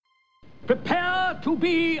Prepare to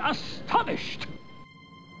be astonished.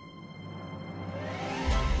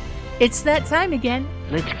 It's that time again.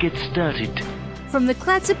 Let's get started. From the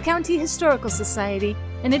Clatsop County Historical Society,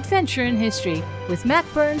 an adventure in history with Mac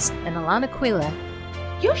Burns and Alana Quilla.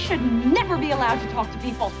 You should never be allowed to talk to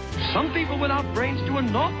people. Some people without brains do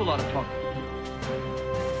an awful lot of talking.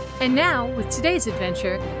 And now, with today's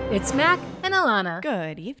adventure, it's Mac and Alana.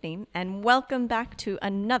 Good evening, and welcome back to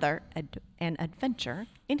another an adventure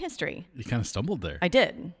in history. You kind of stumbled there. I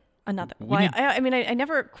did. Another. I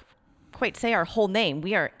never quite say our whole name.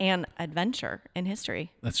 We are an adventure in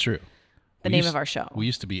history. That's true. The name of our show. We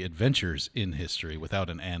used to be Adventures in History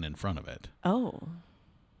without an "an" in front of it. Oh,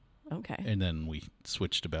 okay. And then we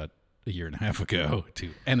switched about a year and a half ago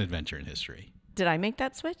to An Adventure in History. Did I make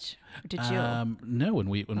that switch? Or did you? No, when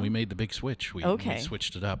we made the big switch, we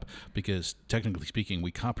switched it up because technically speaking, we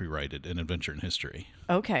copyrighted An Adventure in History.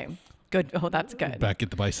 Okay, good. Oh, that's good. Back at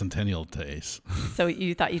the bicentennial days. So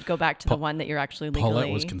you thought you'd go back to the one that you're actually legally... Paulette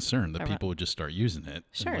was concerned that people would just start using it.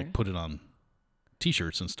 Sure. And put it on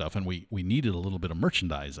T-shirts and stuff, and we needed a little bit of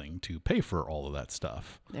merchandising to pay for all of that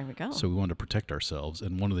stuff. There we go. So we wanted to protect ourselves,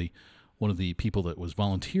 and one of the people that was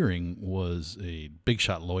volunteering was a big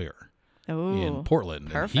shot lawyer in Portland.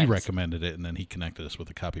 Perfect. And he recommended it, and then he connected us with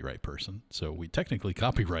a copyright person. So we technically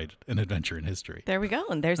copyrighted An Adventure in History. There we go,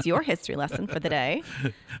 and there's your history lesson for the day.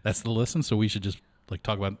 That's the lesson. So we should just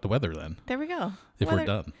talk about the weather then. There we go. If we're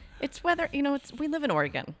done. It's weather. We live in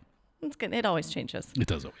Oregon. It's good. It always changes. It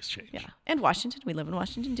does always change. Yeah. And Washington. We live in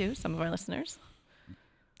Washington, too. Some of our listeners.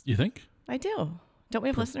 You think? I do. Don't we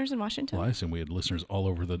have listeners in Washington? Well, I assume we had listeners all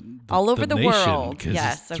over the nation, world.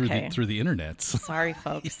 Yes, okay. Through the internets. Sorry,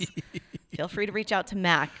 folks. Feel free to reach out to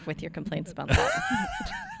Mac with your complaints about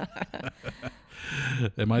that.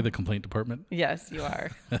 Am I the complaint department? Yes, you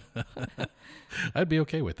are. I'd be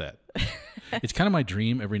okay with that. It's kind of my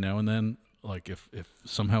dream every now and then. Like if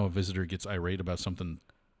somehow a visitor gets irate about something,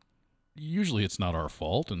 usually it's not our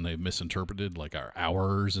fault and they've misinterpreted like our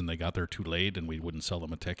hours and they got there too late and we wouldn't sell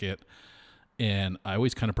them a ticket. And I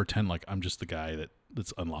always kind of pretend like I'm just the guy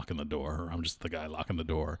that's unlocking the door, or I'm just the guy locking the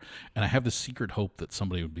door. And I have this secret hope that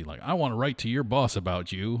somebody would be like, I want to write to your boss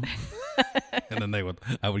about you. And then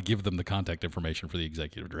I would give them the contact information for the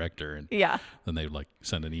executive director. And then they would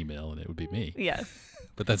send an email and it would be me. Yes.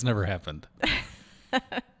 But that's never happened.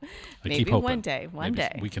 I Maybe keep hoping. one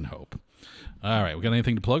day. We can hope. All right. We got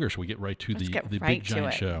anything to plug, or should we get right to the big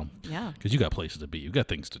giant show? Yeah. Because you got places to be. You got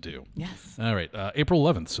things to do. Yes. All right. April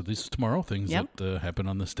 11th. So this is tomorrow. Things that happen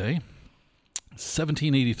on this day.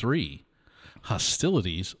 1783.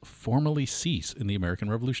 Hostilities formally cease in the American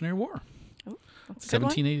Revolutionary War. Oh, that's a good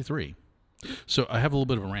 1783. So I have a little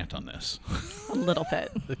bit of a rant on this. A little bit.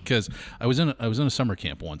 Because I was in a summer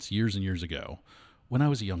camp once, years and years ago, when I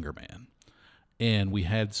was a younger man. And we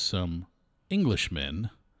had some Englishmen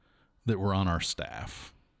that were on our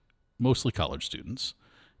staff, mostly college students.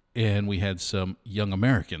 And we had some young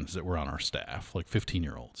Americans that were on our staff, like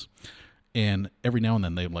 15-year-olds. And every now and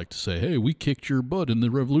then they'd like to say, hey, we kicked your butt in the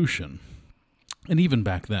revolution. And even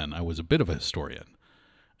back then, I was a bit of a historian.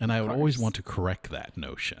 And I would always want to correct that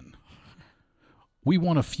notion. We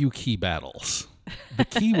won a few key battles. The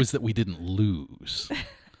key was that we didn't lose.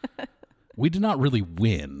 We did not really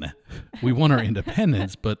win. We won our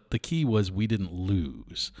independence, but the key was we didn't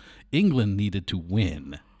lose. England needed to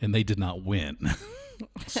win, and they did not win.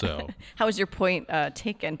 So, how was your point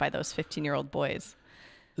taken by those 15-year-old boys?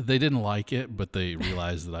 They didn't like it, but they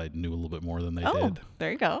realized that I knew a little bit more than they did.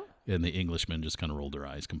 There you go. And the Englishmen just kind of rolled their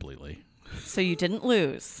eyes completely. So you didn't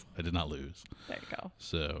lose. I did not lose. There you go.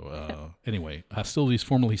 So anyway, hostilities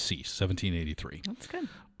formally cease, 1783. That's good.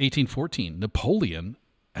 1814, Napoleon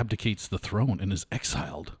abdicates the throne and is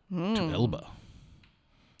exiled to Elba.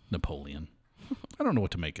 Napoleon. I don't know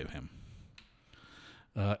what to make of him.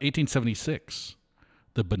 1876,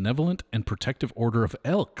 the Benevolent and Protective Order of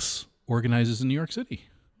Elks organizes in New York City.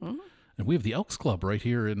 Mm-hmm. And we have the Elks Club right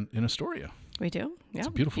here in Astoria. We do. Yeah. It's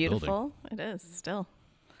a beautiful building. It is still.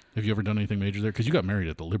 Have you ever done anything major there? Because you got married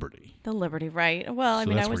at the Liberty. The Liberty, right. Well,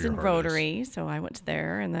 So I was in Rotary, so I went to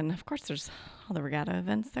there. And then, of course, there's all the regatta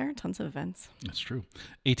events there, tons of events. That's true.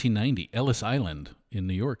 1890, Ellis Island in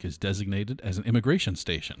New York is designated as an immigration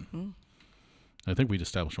station. Mm-hmm. I think we'd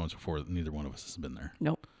established once before that neither one of us has been there.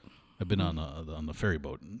 Nope. I've been on the ferry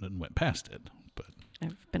boat and went past it. But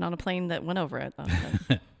I've been on a plane that went over it,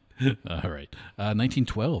 though. All right.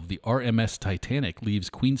 1912, the RMS Titanic leaves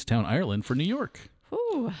Queenstown, Ireland for New York.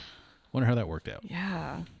 Ooh. Wonder how that worked out.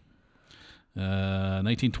 Yeah.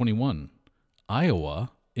 1921,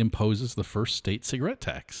 Iowa imposes the first state cigarette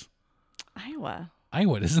tax. Iowa,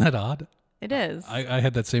 isn't that odd? It is. I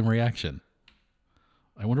had that same reaction.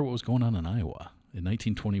 I wonder what was going on in Iowa in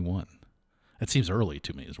 1921. That seems early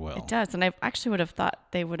to me as well. It does, and I actually would have thought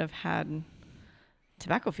they would have had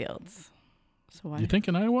tobacco fields. So why? You think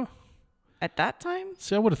in Iowa? At that time?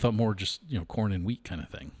 See, I would have thought more just, corn and wheat kind of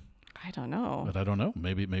thing. I don't know. But I don't know.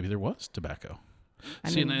 Maybe there was tobacco.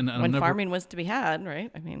 I mean, when farming was to be had,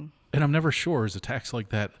 right? I mean, and I'm never sure, is a tax like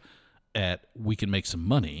that we can make some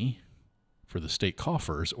money for the state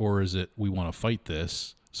coffers, or is it we want to fight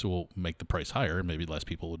this, so we'll make the price higher and maybe less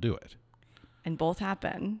people will do it? And both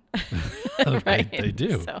happen. Right? They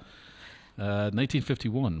do. So.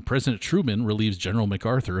 1951, President Truman relieves General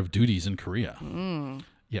MacArthur of duties in Korea.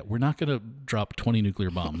 Yeah, we're not going to drop 20 nuclear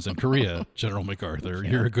bombs in Korea, General MacArthur.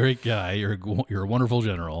 You're a great guy. You're a wonderful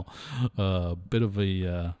general. Bit of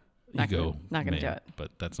a ego not going to do it.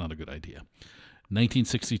 But that's not a good idea.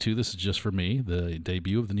 1962, this is just for me, the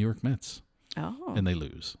debut of the New York Mets. Oh. And they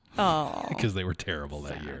lose. Oh. Because they were terrible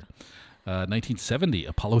that year. 1970,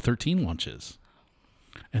 Apollo 13 launches.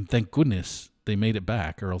 And thank goodness they made it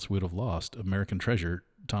back, or else we would have lost American treasure,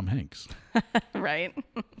 Tom Hanks. Right.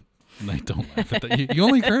 No, don't laugh at that. You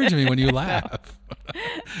only encourage me when you laugh.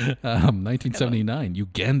 1979,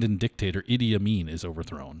 Ugandan dictator Idi Amin is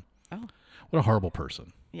overthrown. Oh. What a horrible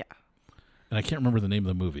person. Yeah. And I can't remember the name of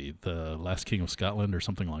the movie, The Last King of Scotland or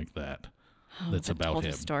something like that. That's about told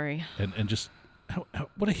him. A story. And just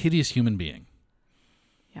what a hideous human being.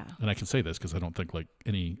 Yeah. And I can say this because I don't think like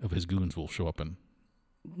any of his goons will show up and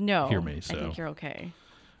No, hear me. So. I think you're okay.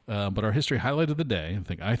 But our history highlight of the day,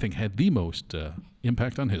 I think had the most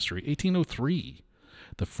impact on history. 1803,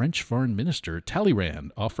 the French foreign minister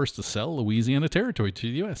Talleyrand offers to sell Louisiana Territory to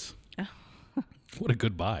the U.S. What a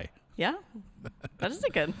good buy. Yeah, that is a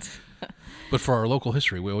good. But for our local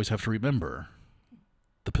history, we always have to remember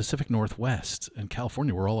the Pacific Northwest and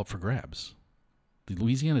California were all up for grabs. The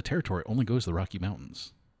Louisiana Territory only goes to the Rocky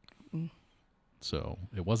Mountains. So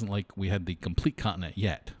it wasn't like we had the complete continent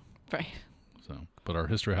yet. Right. So, but our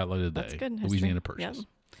history highlighted the That's good. Louisiana Purchase. Yep.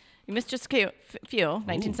 You missed just a few.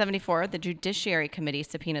 1974, the Judiciary Committee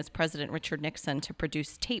subpoenas President Richard Nixon to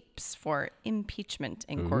produce tapes for impeachment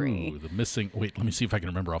inquiry. Ooh, the missing. Wait, let me see if I can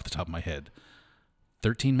remember off the top of my head.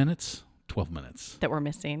 13 minutes? 12 minutes. That were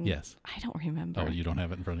missing? Yes. I don't remember. Oh, you don't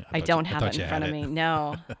have it in front of you? I don't have it in front of me,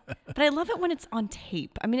 no. But I love it when it's on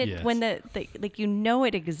tape. I mean, Yes. when the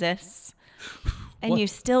it exists. And you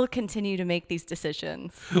still continue to make these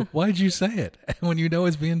decisions. Why'd you say it when you know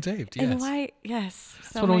it's being taped? Yes. And why? Yes.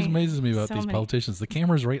 That's what always amazes me about these politicians. The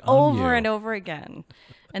camera's right on you. Over and over again.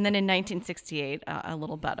 And then in 1968, a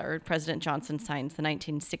little better, President Johnson signs the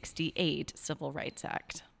 1968 Civil Rights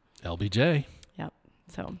Act. LBJ. Yep.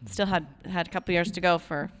 So still had a couple years to go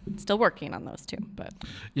for still working on those two, but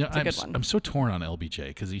it's a good one. I'm so torn on LBJ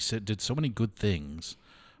because he did so many good things,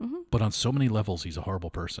 but on so many levels, he's a horrible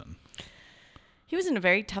person. He was in a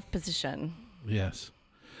very tough position. Yes.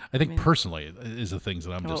 I think personally is the things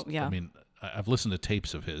that I'm just, yeah. I mean, I've listened to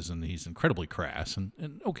tapes of his and he's incredibly crass and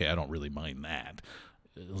okay, I don't really mind that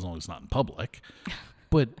as long as it's not in public,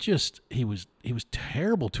 but just, he was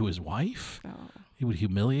terrible to his wife. Oh. He would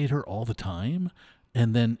humiliate her all the time.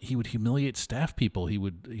 And then he would humiliate staff people. He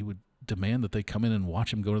would demand that they come in and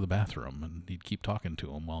watch him go to the bathroom and he'd keep talking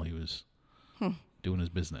to him while he was doing his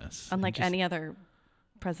business. Unlike any other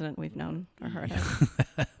president we've known or heard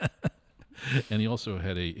of. And he also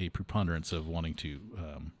had a preponderance of wanting to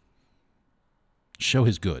show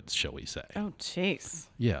his goods, shall we say. Oh, jeez.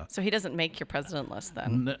 Yeah. So he doesn't make your president list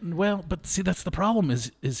then? Well, but see, that's the problem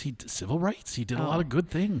is he civil rights. He did a lot of good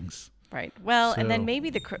things. Right. Well, and then So-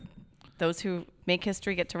 maybe those who make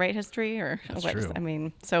history get to write history, or That's what? true. I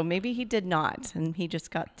mean, so maybe he did not, and he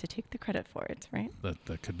just got to take the credit for it, right?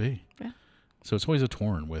 That could be. Yeah. So it's always a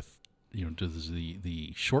torn with, does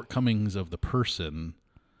the shortcomings of the person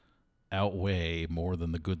outweigh more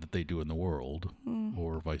than the good that they do in the world,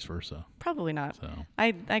 or vice versa? Probably not. So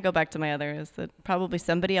I go back to my other is that probably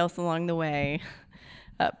somebody else along the way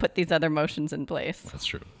put these other motions in place. that's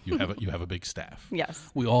true. You have a big staff.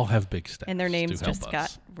 Yes. We all have big staff. And their names to help just us.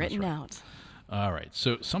 got written That's right. out. All right.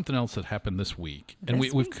 So something else that happened this week, and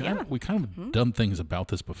This we've week, kind of done things about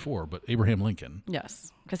this before, but Abraham Lincoln.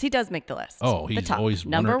 Yes. Because he does make the list. Oh, The he's top, always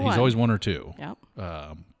number one. He's always one or two. Yep.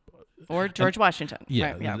 Um, Or George Washington.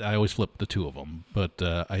 yeah, Right, yeah. I always flip the two of them, but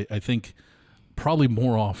I think probably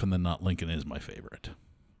more often than not, Lincoln is my favorite.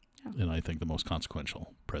 And I think the most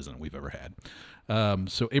consequential president we've ever had.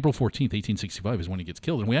 So April 14th, 1865 is when he gets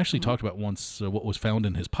killed. And we actually talked about once what was found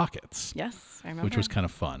in his pockets, Yes, I remember. which was kind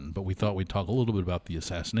of fun. But we thought we'd talk a little bit about the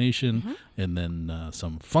assassination and then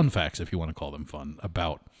some fun facts, if you want to call them fun,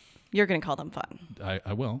 about. You're going to call them fun.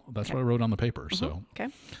 I will. That's what I wrote on the paper. So, Okay.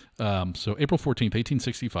 so April 14th,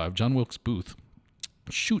 1865, John Wilkes Booth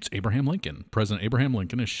shoots Abraham Lincoln. President Abraham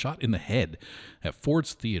Lincoln is shot in the head at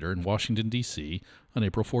Ford's Theater in Washington, D.C. on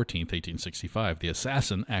April 14th, 1865. The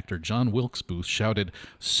assassin, actor John Wilkes Booth, shouted,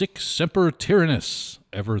 "Sic semper tyrannis,"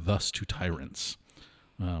 ever thus to tyrants.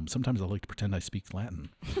 Sometimes I like to pretend I speak Latin.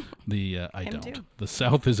 I don't. Too. "The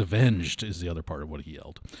South is avenged," is the other part of what he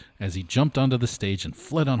yelled. As he jumped onto the stage and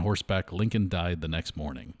fled on horseback, Lincoln died the next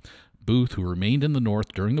morning. Booth, who remained in the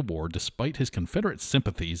North during the war, despite his Confederate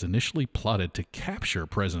sympathies, initially plotted to capture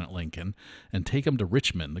President Lincoln and take him to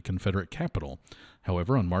Richmond, the Confederate capital.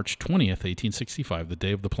 However, on March 20th, 1865, the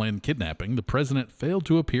day of the planned kidnapping, the president failed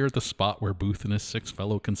to appear at the spot where Booth and his 6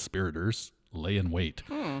 fellow conspirators lay in wait.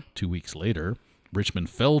 2 weeks later, Richmond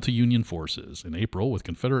fell to Union forces. In April, with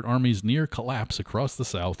Confederate armies near collapse across the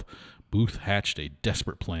South, Booth hatched a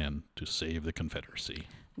desperate plan to save the Confederacy.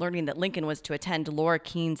 Learning that Lincoln was to attend Laura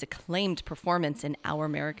Keene's acclaimed performance in Our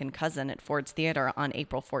American Cousin at Ford's Theater on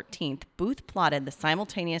April 14th, Booth plotted the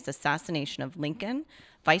simultaneous assassination of Lincoln,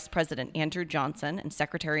 Vice President Andrew Johnson, and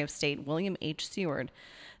Secretary of State William H. Seward.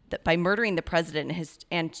 That by murdering the president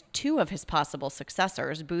and 2 of his possible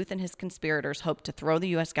successors, Booth and his conspirators hoped to throw the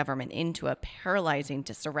U.S. government into a paralyzing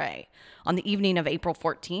disarray. On the evening of April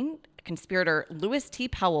 14, conspirator Lewis T.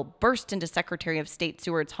 Powell burst into Secretary of State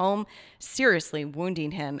Seward's home, seriously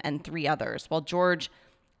wounding him and 3 others, while George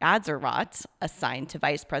Atzerodt, assigned to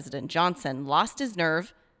Vice President Johnson, lost his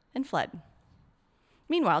nerve and fled.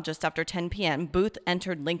 Meanwhile, just after 10 p.m., Booth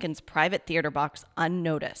entered Lincoln's private theater box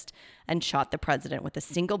unnoticed and shot the president with a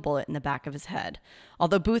single bullet in the back of his head.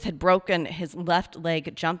 Although Booth had broken his left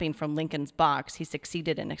leg jumping from Lincoln's box, he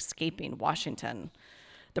succeeded in escaping Washington.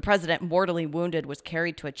 The president, mortally wounded, was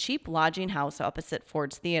carried to a cheap lodging house opposite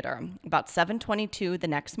Ford's Theater. About 7:22 the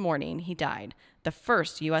next morning, he died, the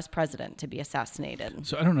first U.S. president to be assassinated.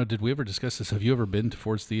 So I don't know, did we ever discuss this? Have you ever been to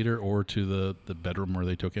Ford's Theater or to the bedroom where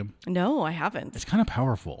they took him? No, I haven't. It's kind of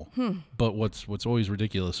powerful. But what's always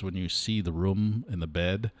ridiculous when you see the room and the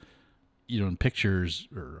bed, in pictures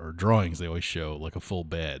or drawings, they always show like a full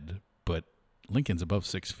bed, but Lincoln's above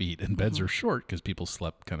 6 feet and beds are short because people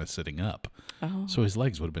slept kind of sitting up. Oh. So his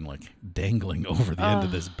legs would have been like dangling over the end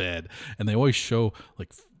of this bed. And they always show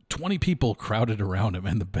like 20 people crowded around him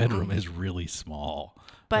and the bedroom is really small.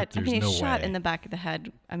 But there's he's no shot way. in the back of the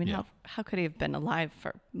head. I mean, Yeah. how could he have been alive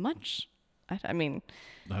for much? I mean,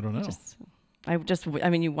 I don't know.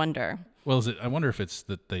 You wonder. Well, I wonder if it's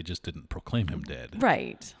that they just didn't proclaim him dead.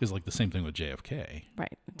 Right. It's like the same thing with JFK.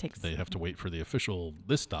 Right. It takes. They have to wait for the official,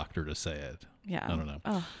 this doctor to say it. Yeah. I don't know.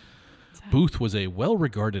 Oh. Booth was a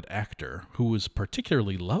well-regarded actor who was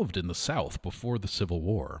particularly loved in the South before the Civil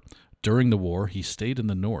War. During the war, he stayed in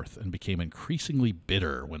the North and became increasingly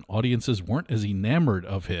bitter when audiences weren't as enamored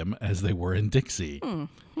of him as they were in Dixie.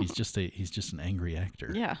 He's just an angry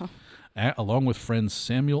actor. Yeah. Along with friends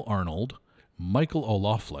Samuel Arnold, Michael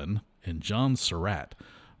O'Laughlin, and John Surratt,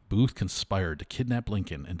 Booth conspired to kidnap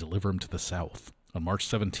Lincoln and deliver him to the South. On March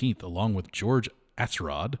 17th, along with George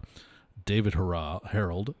Atzerodt, David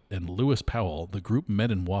Harold, and Lewis Powell, the group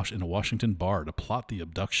met in a Washington bar to plot the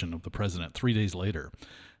abduction of the president 3 days later.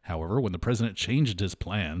 However, when the president changed his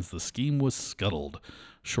plans, the scheme was scuttled.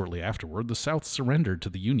 Shortly afterward, the South surrendered to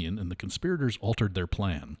the Union, and the conspirators altered their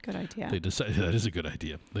plan. Good idea. That is a good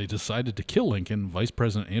idea. They decided to kill Lincoln, Vice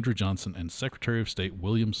President Andrew Johnson, and Secretary of State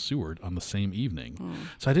William Seward on the same evening.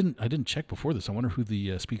 So I didn't check before this. I wonder who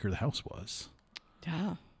the Speaker of the House was.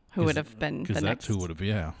 Yeah. Who would have been the next? Because that's who would have,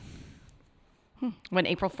 yeah. When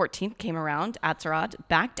April 14th came around, Atzerodt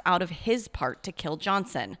backed out of his part to kill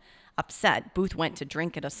Johnson. Upset, Booth went to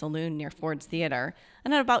drink at a saloon near Ford's Theater,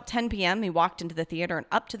 and at about 10 p.m., he walked into the theater and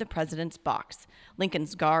up to the president's box.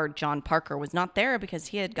 Lincoln's guard, John Parker, was not there because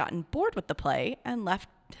he had gotten bored with the play and left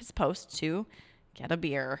his post to get a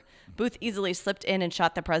beer. Booth easily slipped in and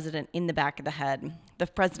shot the president in the back of the head. The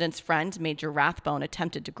president's friend, Major Rathbone,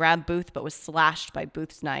 attempted to grab Booth but was slashed by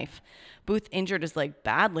Booth's knife. Booth injured his leg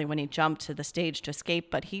badly when he jumped to the stage to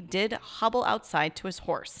escape, but he did hobble outside to his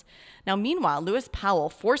horse. Now, meanwhile, Lewis Powell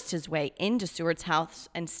forced his way into Seward's house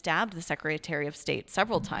and stabbed the Secretary of State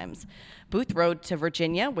several times. Booth rode to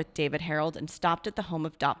Virginia with David Harold and stopped at the home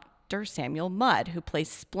of Dr. Samuel Mudd, who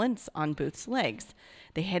placed splints on Booth's legs.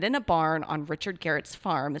 They hid in a barn on Richard Garrett's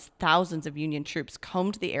farm as thousands of Union troops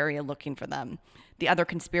combed the area looking for them. The other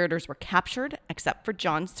conspirators were captured, except for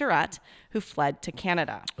John Surratt, who fled to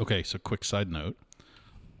Canada. Okay, so quick side note.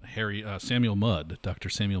 Samuel Mudd, Dr.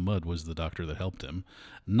 Samuel Mudd was the doctor that helped him.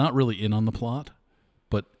 Not really in on the plot,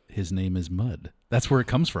 but his name is Mudd. That's where it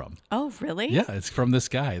comes from. Oh, really? Yeah, it's from this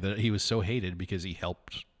guy that he was so hated because he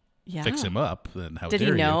helped fix him up. And how Did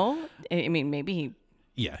dare he you? know? I mean, maybe he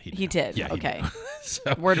Yeah, He did. Yeah, Okay. he knew.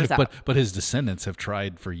 So, Word was out. But his descendants have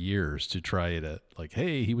tried for years to try to, like,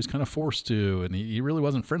 hey, he was kind of forced to, and he really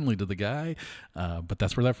wasn't friendly to the guy. But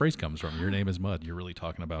that's where that phrase comes from. Your name is Mudd. You're really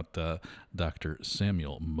talking about Dr.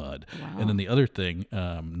 Samuel Mudd. Wow. And then the other thing,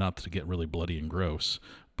 not to get really bloody and gross,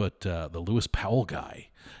 but the Lewis Powell guy,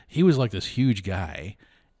 he was like this huge guy,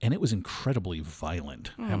 and it was incredibly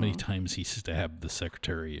violent. How many times he stabbed the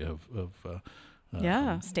Secretary of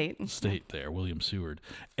State there, William Seward.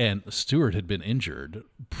 And Stewart had been injured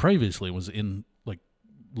previously, was in like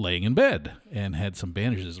laying in bed and had some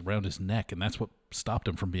bandages around his neck, and that's what stopped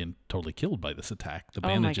him from being totally killed by this attack. The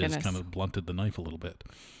bandages kind of blunted the knife a little bit.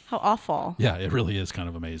 How awful. Yeah, it really is kind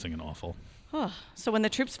of amazing and awful. So when the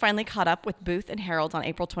troops finally caught up with Booth and Harold on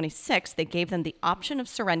April 26, they gave them the option of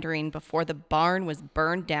surrendering before the barn was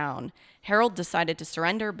burned down. Harold decided to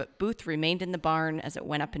surrender, but Booth remained in the barn as it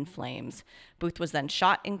went up in flames. Booth was then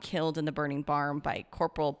shot and killed in the burning barn by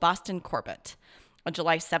Corporal Boston Corbett. On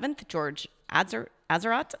July 7th, George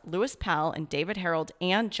Azerodt, Lewis Powell, and David Harold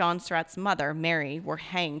and John Surratt's mother, Mary, were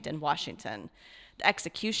hanged in Washington. The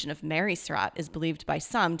execution of Mary Surratt is believed by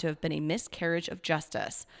some to have been a miscarriage of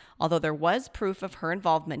justice. Although there was proof of her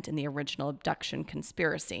involvement in the original abduction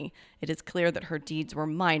conspiracy, it is clear that her deeds were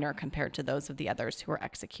minor compared to those of the others who were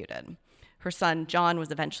executed. Her son, John,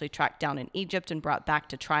 was eventually tracked down in Egypt and brought back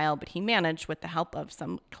to trial, but he managed, with the help of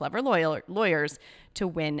some clever lawyers, to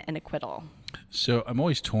win an acquittal. So I'm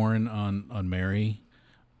always torn on Mary.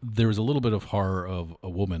 There was a little bit of horror of a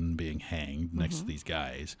woman being hanged next to these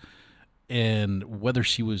guys. And whether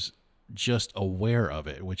she was just aware of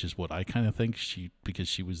it, which is what I kind of think, because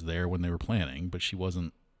she was there when they were planning, but she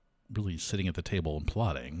wasn't really sitting at the table and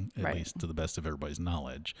plotting, at least to the best of everybody's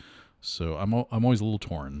knowledge. So I'm always a little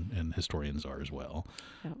torn, and historians are as well.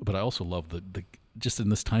 Yeah. But I also love the just in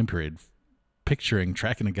this time period,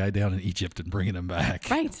 tracking a guy down in Egypt and bringing him back.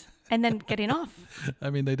 Right, and then getting off.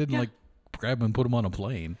 I mean, they didn't grab him and put him on a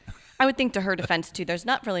plane. I would think, to her defense, too, there's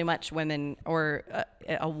not really much women or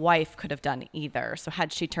a wife could have done either. So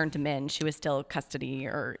had she turned him in, she was still custody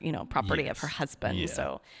or, property of her husband. Yeah.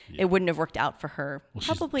 So it wouldn't have worked out for her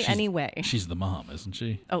probably anyway. She's the mom, isn't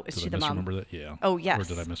she? Oh, is she the mom? Remember that? Yeah. Oh, yes.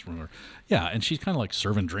 Or did I misremember? Yeah, and she's kind of like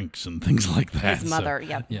serving drinks and things like that. His mother,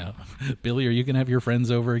 yep. Yeah. Billy, are you going to have your friends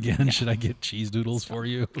over again? Yeah. Should I get cheese doodles for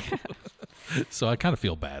you? So I kind of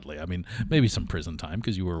feel badly. I mean, maybe some prison time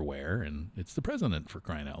because you were aware, and it's the president, for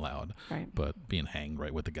crying out loud. Right. But being hanged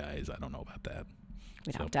right with the guys, I don't know about that.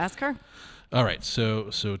 We'd have to ask her. All right, so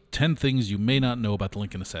 10 things you may not know about the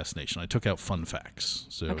Lincoln assassination. I took out fun facts,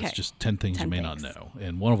 so it's just 10 things you may not know.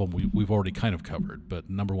 And one of them we've already kind of covered. But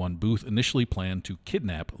number one, Booth initially planned to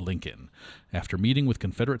kidnap Lincoln. After meeting with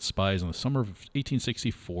Confederate spies in the summer of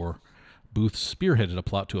 1864, Booth spearheaded a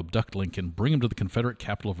plot to abduct Lincoln, bring him to the Confederate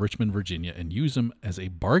capital of Richmond, Virginia, and use him as a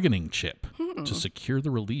bargaining chip to secure the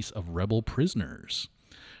release of rebel prisoners.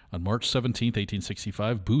 On March 17,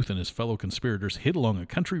 1865, Booth and his fellow conspirators hid along a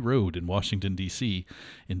country road in Washington, D.C.,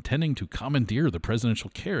 intending to commandeer the presidential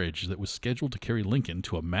carriage that was scheduled to carry Lincoln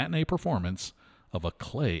to a matinee performance of a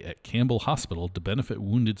play at Campbell Hospital to benefit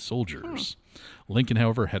wounded soldiers. Lincoln,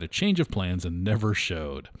 however, had a change of plans and never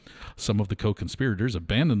showed. Some of the co-conspirators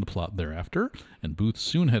abandoned the plot thereafter, and Booth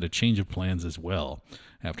soon had a change of plans as well.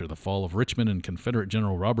 After the fall of Richmond and Confederate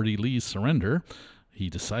General Robert E. Lee's surrender, he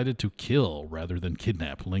decided to kill rather than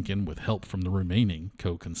kidnap Lincoln with help from the remaining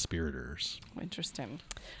co-conspirators. Interesting.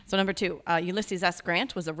 So number two, Ulysses S.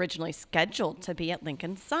 Grant was originally scheduled to be at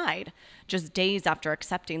Lincoln's side. Just days after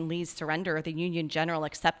accepting Lee's surrender, the Union general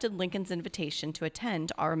accepted Lincoln's invitation to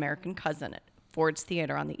attend Our American Cousin at Ford's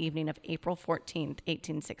Theater on the evening of April 14th,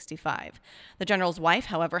 1865. The general's wife,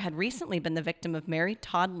 however, had recently been the victim of Mary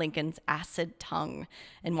Todd Lincoln's acid tongue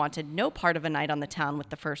and wanted no part of a night on the town with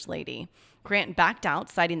the First Lady. Grant backed out,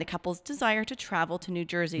 citing the couple's desire to travel to New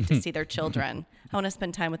Jersey to see their children. I want to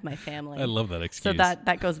spend time with my family. I love that excuse. So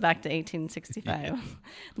that goes back to 1865. Yeah.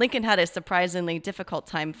 Lincoln had a surprisingly difficult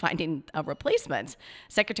time finding a replacement.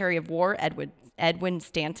 Secretary of War Edwin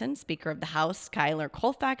Stanton, Speaker of the House Schuyler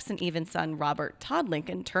Colfax, and even son Robert Todd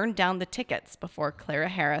Lincoln turned down the tickets before Clara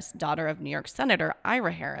Harris, daughter of New York Senator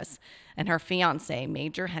Ira Harris, and her fiancé,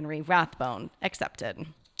 Major Henry Rathbone, accepted.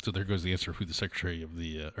 So there goes the answer of who the Secretary of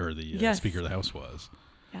the Speaker of the House was.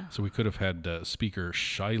 Yeah. So we could have had Speaker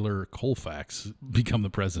Schuyler Colfax become the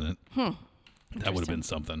president. That would have been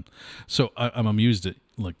something. So I'm amused at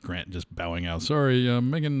Grant just bowing out. Sorry,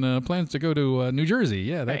 making plans to go to New Jersey.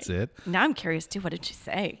 Yeah, that's it. Now I'm curious too. What did she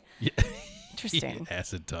say? Yeah. Interesting.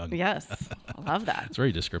 Acid tongue. Yes, I love that. It's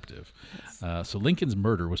very descriptive. Yes. So Lincoln's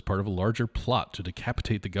murder was part of a larger plot to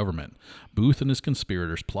decapitate the government. Booth and his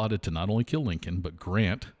conspirators plotted to not only kill Lincoln, but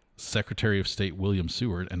Grant, Secretary of State William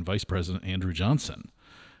Seward, and Vice President Andrew Johnson.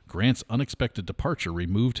 Grant's unexpected departure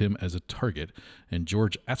removed him as a target, and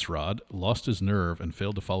George Atzerodt lost his nerve and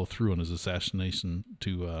failed to follow through on his assignment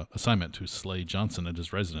to slay Johnson at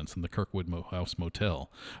his residence in the Kirkwood House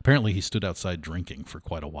Motel. Apparently, he stood outside drinking for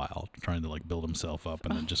quite a while, trying to build himself up,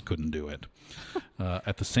 and then just couldn't do it.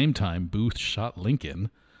 At the same time, Booth shot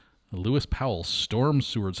Lincoln. Lewis Powell stormed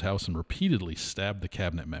Seward's house and repeatedly stabbed the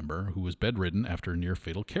cabinet member, who was bedridden after a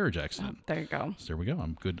near-fatal carriage accident. There you go. So there we go.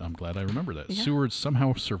 I'm good. I'm glad I remember that. Yeah. Seward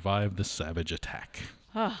somehow survived the savage attack.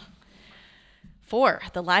 4.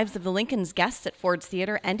 The lives of the Lincoln's guests at Ford's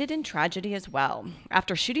Theater ended in tragedy as well.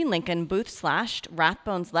 After shooting Lincoln, Booth slashed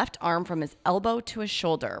Rathbone's left arm from his elbow to his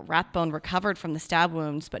shoulder. Rathbone recovered from the stab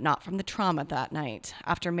wounds, but not from the trauma that night.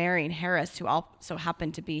 After marrying Harris, who also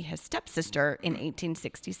happened to be his stepsister, in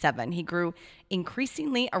 1867, he grew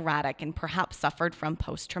increasingly erratic and perhaps suffered from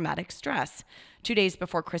post-traumatic stress. 2 days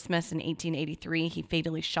before Christmas in 1883, he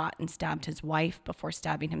fatally shot and stabbed his wife before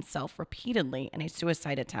stabbing himself repeatedly in a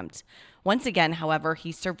suicide attempt. Once again, however,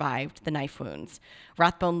 he survived the knife wounds.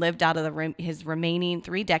 Rathbone lived out of his remaining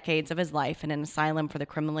 3 decades of his life in an asylum for the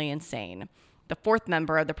criminally insane. The 4th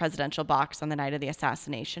member of the presidential box on the night of the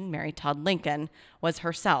assassination, Mary Todd Lincoln, was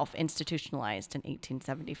herself institutionalized in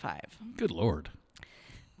 1875. Good Lord.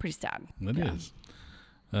 Pretty sad. It is.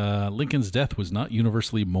 Lincoln's death was not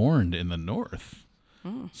universally mourned in the North.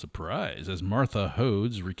 Surprise. As Martha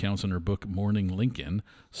Hodes recounts in her book Mourning Lincoln,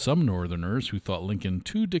 some Northerners who thought Lincoln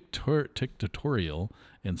too dictatorial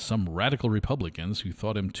and some radical Republicans who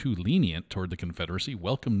thought him too lenient toward the Confederacy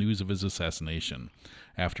welcomed news of his assassination.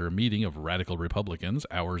 After a meeting of radical Republicans,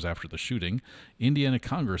 hours after the shooting, Indiana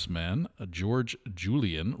Congressman George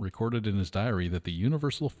Julian recorded in his diary that the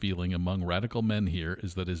universal feeling among radical men here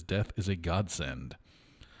is that his death is a godsend.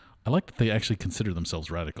 I like that they actually consider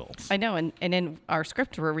themselves radicals. I know, and in our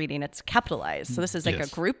script we're reading, it's capitalized. So this is like a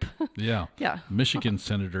group. Yeah. Yeah. Michigan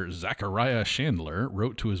Senator Zachariah Chandler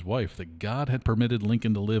wrote to his wife that God had permitted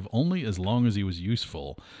Lincoln to live only as long as he was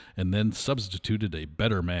useful, and then substituted a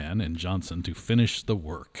better man in Johnson to finish the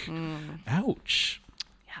work. Ouch.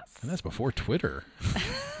 Yes. And that's before Twitter.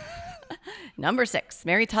 Number 6,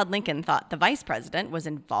 Mary Todd Lincoln thought the vice president was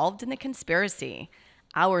involved in the conspiracy.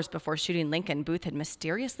 Hours before shooting Lincoln, Booth had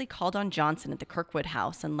mysteriously called on Johnson at the Kirkwood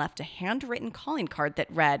house and left a handwritten calling card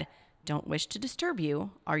that read, "Don't wish to disturb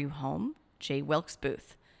you. Are you home? J. Wilkes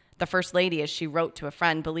Booth." The First Lady, as she wrote to a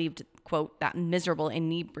friend, believed, quote, that miserable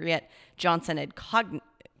inebriate Johnson had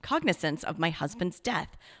cognizance of my husband's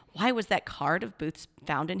death. Why was that card of Booth's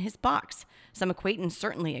found in his box? Some acquaintance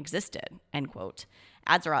certainly existed, end quote.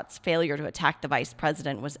 Atzerodt's failure to attack the vice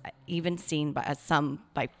president was even seen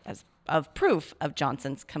as proof of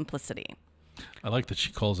Johnson's complicity. I like that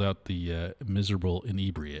she calls out the miserable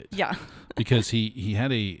inebriate. Yeah. Because he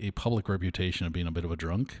had a public reputation of being a bit of a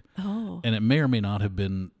drunk. Oh. And it may or may not have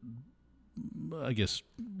been, I guess,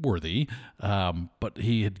 worthy. But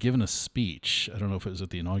he had given a speech. I don't know if it was at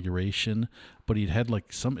the inauguration, but he'd had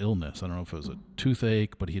some illness. I don't know if it was a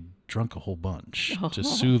toothache, but he had drunk a whole bunch to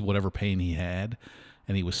soothe whatever pain he had.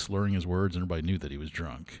 And he was slurring his words, and everybody knew that he was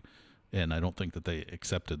drunk. And I don't think that they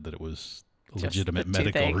accepted that it was a legitimate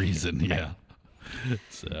medical reason. Right. Yeah.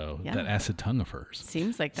 So that acid tongue of hers.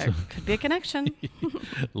 Seems like there could be a connection.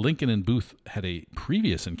 Lincoln and Booth had a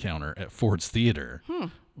previous encounter at Ford's Theater.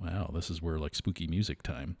 Wow, this is where spooky music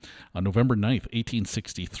time. On November 9th,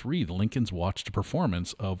 1863, the Lincolns watched a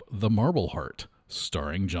performance of The Marble Heart,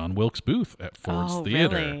 starring John Wilkes Booth at Ford's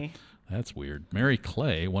Theater. Really? That's weird. Mary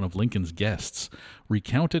Clay, one of Lincoln's guests,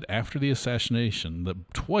 recounted after the assassination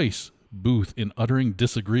that twice Booth, in uttering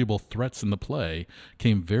disagreeable threats in the play,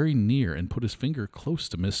 came very near and put his finger close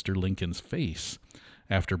to Mr. Lincoln's face.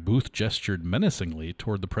 After Booth gestured menacingly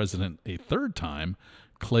toward the president a third time,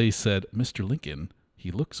 Clay said, "Mr. Lincoln,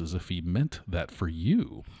 he looks as if he meant that for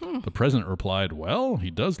you." The president replied, "Well,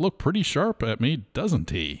 he does look pretty sharp at me, doesn't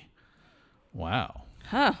he?" Wow.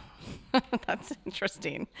 Huh. That's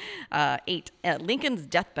interesting. 8. Lincoln's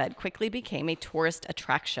deathbed quickly became a tourist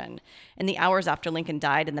attraction. In the hours after Lincoln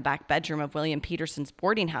died in the back bedroom of William Peterson's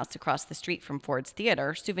boarding house across the street from Ford's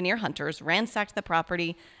Theater, souvenir hunters ransacked the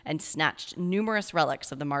property and snatched numerous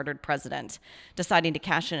relics of the martyred president. Deciding to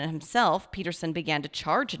cash in himself, Peterson began to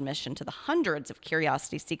charge admission to the hundreds of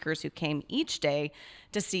curiosity seekers who came each day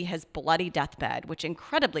to see his bloody deathbed, which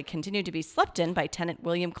incredibly continued to be slept in by Tenant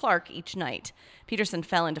William Clark each night. Peterson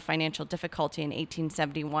fell into financial difficulty in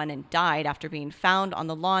 1871 and died after being found on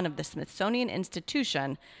the lawn of the Smithsonian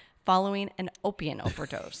Institution following an opium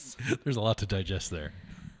overdose. There's a lot to digest there.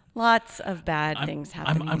 Lots of bad things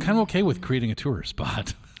happening. I'm kind of okay with creating a tourist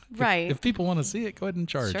spot. Right. If people want to see it, go ahead and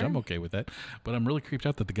charge. Sure. I'm okay with that. But I'm really creeped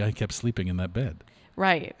out that the guy kept sleeping in that bed.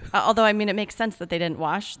 Right. Although, I mean, it makes sense that they didn't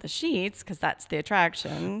wash the sheets because that's the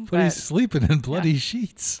attraction. But he's sleeping in bloody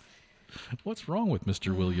sheets. What's wrong with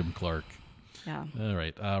Mr. William Clark? Yeah. All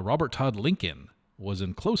right. Robert Todd Lincoln was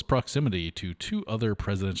in close proximity to 2 other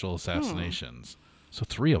presidential assassinations. So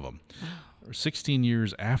 3 of them. 16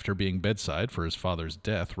 years after being bedside for his father's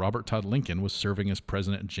death, Robert Todd Lincoln was serving as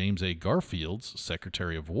President James A. Garfield's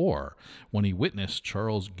Secretary of War when he witnessed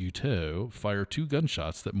Charles Guiteau fire 2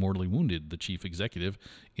 gunshots that mortally wounded the chief executive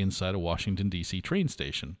inside a Washington, D.C. train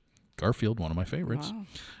station. Garfield, one of my favorites.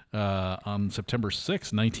 Wow. On September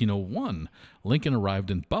 6, 1901, Lincoln arrived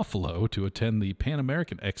in Buffalo to attend the Pan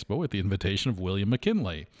American Expo at the invitation of William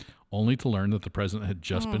McKinley, only to learn that the president had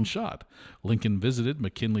just been shot. Lincoln visited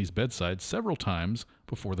McKinley's bedside several times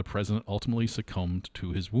before the president ultimately succumbed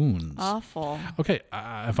to his wounds. Awful. Okay,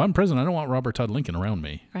 if I'm president, I don't want Robert Todd Lincoln around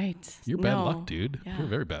me. Right. You're bad luck, dude. Yeah. You're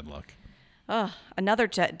very bad luck. Another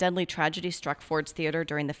deadly tragedy struck Ford's Theater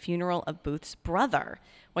during the funeral of Booth's brother.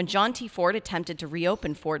 When John T. Ford attempted to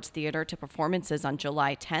reopen Ford's Theater to performances on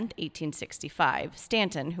July 10, 1865,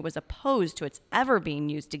 Stanton, who was opposed to its ever being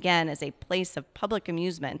used again as a place of public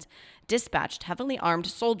amusement, dispatched heavily armed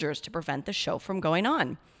soldiers to prevent the show from going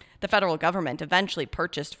on. The federal government eventually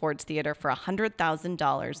purchased Ford's Theater for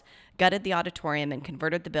 $100,000, gutted the auditorium, and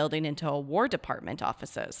converted the building into a War Department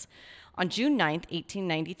offices. On June 9,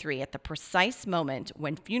 1893, at the precise moment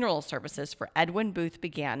when funeral services for Edwin Booth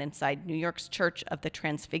began inside New York's Church of the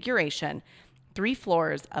Transfiguration, 3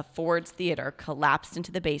 floors of Ford's Theater collapsed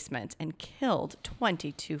into the basement and killed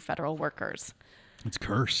 22 federal workers. It's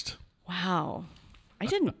cursed. Wow.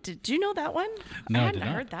 Did you know that one? No, I I hadn't did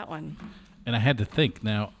not. heard that one. And I had to think.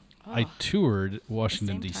 Now, I toured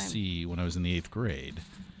Washington, same D.C. when I was in the 8th grade.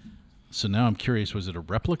 So now I'm curious, was it a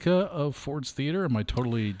replica of Ford's Theater? Or am I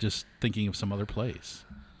totally just thinking of some other place?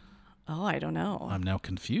 Oh, I don't know. I'm now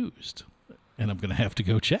confused, and I'm going to have to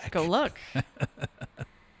go check. Go look.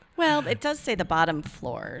 Well, it does say the bottom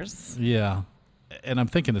floors. Yeah. And I'm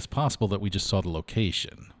thinking it's possible that we just saw the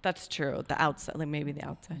location. That's true. The outside, like maybe the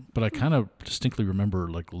outside. But I kind of distinctly remember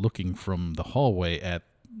like looking from the hallway at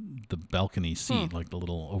the balcony seat, like the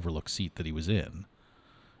little overlook seat that he was in,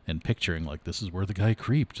 and picturing like this is where the guy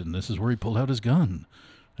creeped and this is where he pulled out his gun.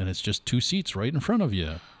 And it's just 2 seats right in front of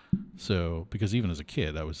you. So, because even as a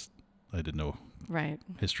kid, I didn't know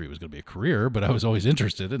history was going to be a career, but I was always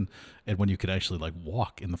interested in, and when you could actually like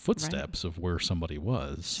walk in the footsteps of where somebody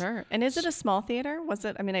was. Sure. And is it a small theater? Was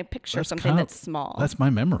it? I mean, I picture That's something that's small. That's my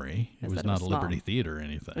memory. It Is was that it not was a Liberty small. Theater or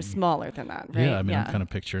anything. It was smaller than that, right? Yeah, I mean, I'm kind of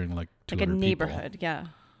picturing like 200 a people neighborhood, yeah.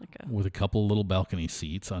 with a couple little balcony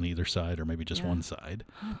seats on either side, or maybe just one side,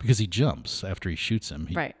 because he jumps after he shoots him.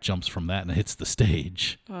 He jumps from that and hits the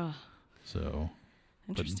stage. Oh. So,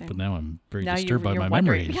 Interesting. but now I'm very Now disturbed by you're my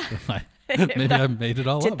wondering, memories. Maybe I made it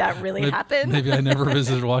all up. Did that really happen? Maybe I never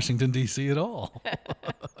visited Washington, D.C. at all.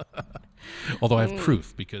 Although I have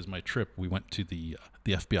proof, because my trip, we went to the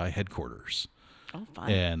FBI headquarters. Oh, fun.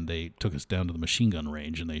 And they took us down to the machine gun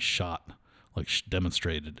range, and they shot, like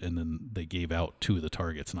demonstrated, and then they gave out 2 of the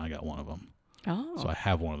targets, and I got one of them. Oh. So I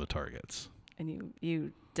have one of the targets. And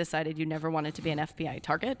you decided you never wanted to be an FBI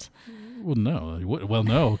target? Well, no.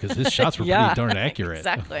 No, because his shots were pretty darn accurate.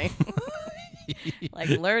 Exactly. Like,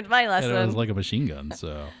 learned my lesson. And it was like a machine gun.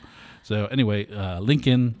 So anyway,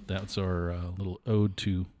 Lincoln, that's our little ode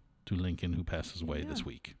to Lincoln, who passes away this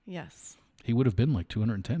week. Yes. He would have been like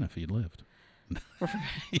 210 if he'd lived.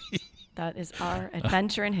 That is our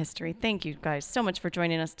adventure in history. Thank you guys so much for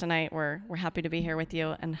joining us tonight. We're happy to be here with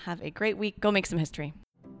you, and have a great week. Go make some history.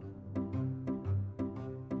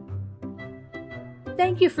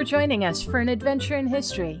 Thank you for joining us for An Adventure in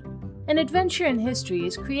History. An Adventure in History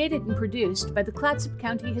is created and produced by the Clatsop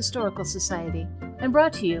County Historical Society and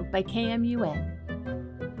brought to you by KMUN.